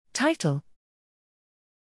Title: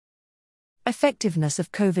 Effectiveness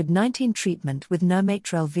of COVID-19 treatment with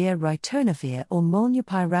nirmatrelvir-ritonavir or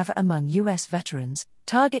molnupiravir among U.S. veterans,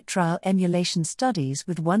 target trial emulation studies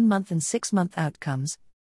with 1-month and 6-month outcomes.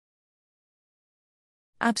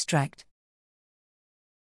 Abstract.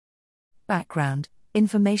 Background: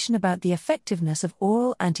 information about the effectiveness of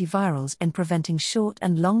oral antivirals in preventing short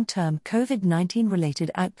and long-term COVID-19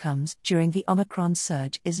 related outcomes during the Omicron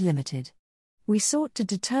surge is limited. We sought to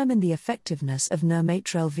determine the effectiveness of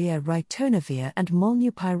nirmatrelvir-ritonavir and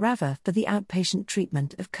molnupiravir for the outpatient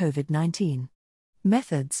treatment of COVID-19.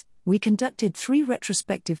 Methods: we conducted 3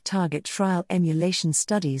 retrospective target trial emulation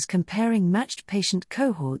studies comparing matched patient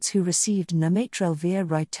cohorts who received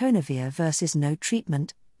nirmatrelvir-ritonavir versus no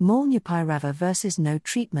treatment, molnupiravir versus no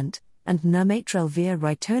treatment, and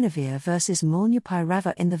nirmatrelvir-ritonavir versus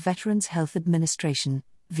molnupiravir in the Veterans Health Administration,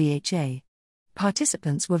 VHA.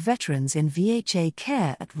 Participants were veterans in VHA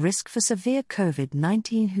care at risk for severe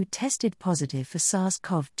COVID-19 who tested positive for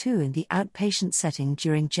SARS-CoV-2 in the outpatient setting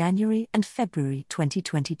during January and February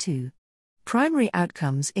 2022. Primary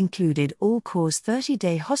outcomes included all-cause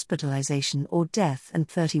 30-day hospitalization or death and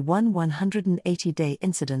 31 180-day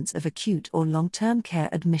incidence of acute or long-term care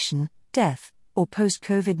admission, death, or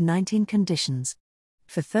post-COVID-19 conditions.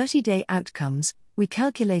 For 30-day outcomes, we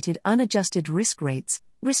calculated unadjusted risk rates,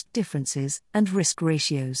 risk differences, and risk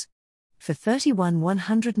ratios. For 31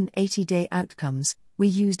 180-day outcomes, we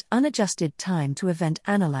used unadjusted time to event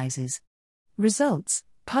analyses. Results: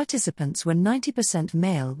 participants were 90%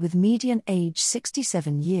 male with median age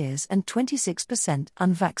 67 years and 26%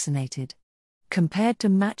 unvaccinated. Compared to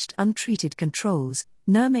matched untreated controls,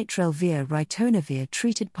 nirmatrelvir-ritonavir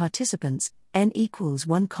treated participants, N equals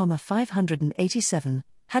 1,587,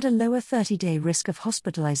 had a lower 30-day risk of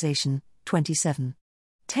hospitalization, 27.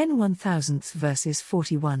 10/1000 versus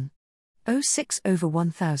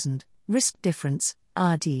 41.06/1000, risk difference,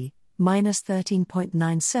 RD, minus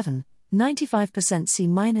 13.97, 95% C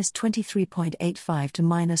minus 23.85 to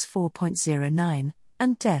minus 4.09,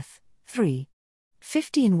 and death, 3.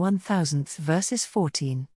 15/1000 versus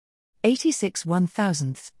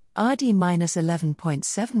 14.86/1000, RD minus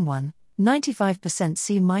 11.71, 95%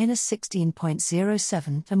 C minus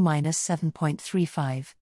 16.07 to minus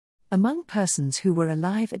 7.35. Among persons who were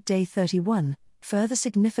alive at day 31, further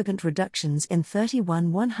significant reductions in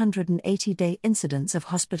 31 180-day incidence of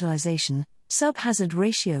hospitalization, subhazard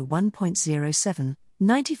ratio 1.07,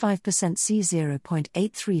 95% C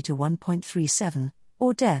 0.83 to 1.37,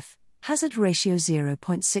 or death, hazard ratio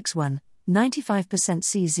 0.61, 95%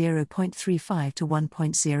 C 0.35 to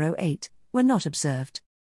 1.08, were not observed.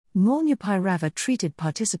 Molnupiravir treated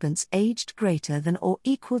participants aged greater than or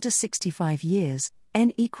equal to 65 years,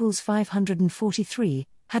 N equals 543,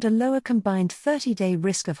 had a lower combined 30-day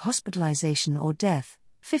risk of hospitalization or death,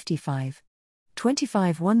 55.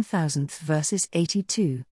 25/1000 versus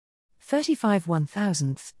 82.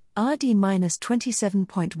 35/1000, RD minus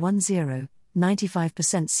 27.10,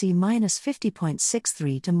 95% C minus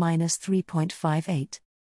 50.63 to minus 3.58.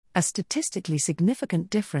 A statistically significant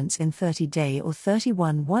difference in 30-day or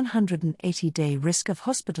 31 180-day risk of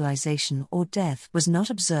hospitalization or death was not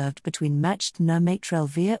observed between matched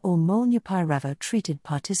nirmatrelvir or molnupiravir treated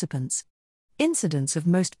participants. Incidence of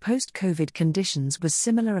most post-COVID conditions was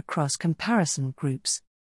similar across comparison groups.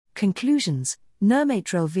 Conclusions: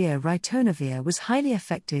 nirmatrelvir-ritonavir was highly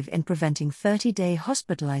effective in preventing 30-day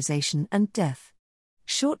hospitalization and death.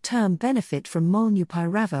 Short-term benefit from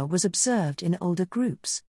molnupiravir was observed in older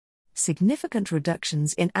groups. Significant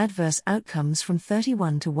reductions in adverse outcomes from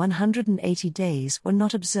 31 to 180 days were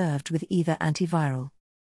not observed with either antiviral.